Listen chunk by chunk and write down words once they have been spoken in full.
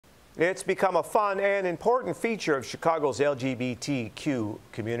It's become a fun and important feature of Chicago's LGBTQ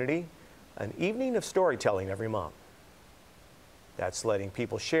community, an evening of storytelling every month. That's letting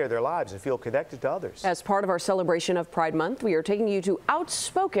people share their lives and feel connected to others. As part of our celebration of Pride Month, we are taking you to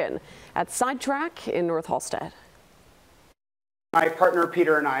Outspoken at Sidetrack in North Halsted. My partner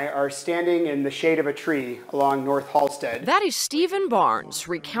Peter and I are standing in the shade of a tree along North Halsted. That is Stephen Barnes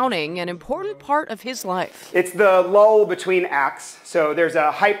recounting an important part of his life. It's the lull between acts, so there's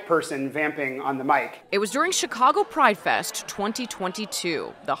a hype person vamping on the mic. It was during Chicago Pride Fest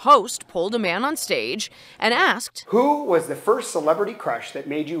 2022. The host pulled a man on stage and asked, "Who was the first celebrity crush that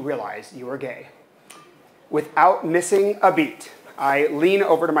made you realize you were gay?" Without missing a beat, I lean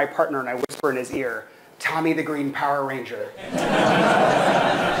over to my partner and I whisper in his ear, "Tommy the Green Power Ranger."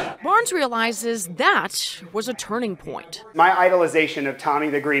 Barnes realizes that was a turning point. My idolization of Tommy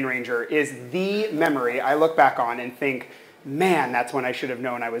the Green Ranger is the memory I look back on and think, man, that's when I should have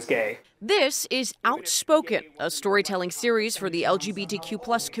known I was gay. This is Outspoken, a storytelling series for the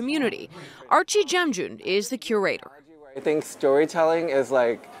LGBTQ+ community. Archie Jemjun is the curator. I think storytelling is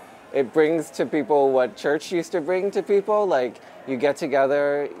like, it brings to people what church used to bring to people. Like, you get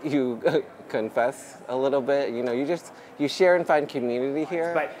together, you confess a little bit, you share and find community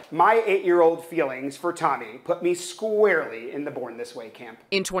here. But my 8-year-old feelings for Tommy put me squarely in the Born This Way camp.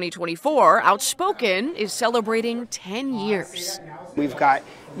 In 2024, Outspoken is celebrating 10 years. We've got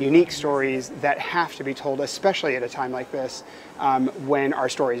unique stories that have to be told, especially at a time like this, when our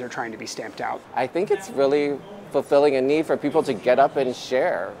stories are trying to be stamped out. I think it's really fulfilling a need for people to get up and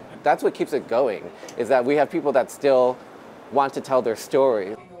share. That's what keeps it going, is that we have people that still want to tell their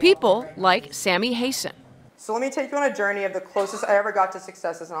story. People like Sammy Hasten. So let me take you on a journey of the closest I ever got to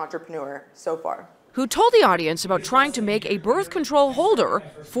success as an entrepreneur so far. Who told the audience about trying to make a birth control holder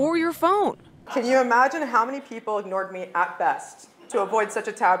for your phone. Can you imagine how many people ignored me at best to avoid such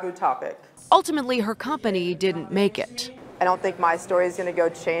a taboo topic? Ultimately, her company didn't make it. I don't think my story is going to go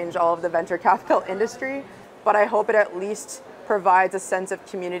change all of the venture capital industry, but I hope it at least provides a sense of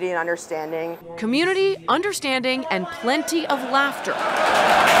community and understanding. Community, understanding, and plenty of laughter.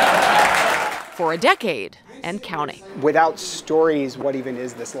 For a decade and counting. Without stories, what even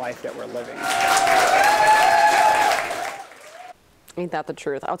is this life that we're living? Ain't that the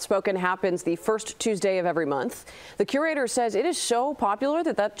truth? Outspoken happens the first Tuesday of every month. The curator says it is so popular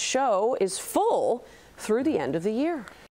that show is full through the end of the year.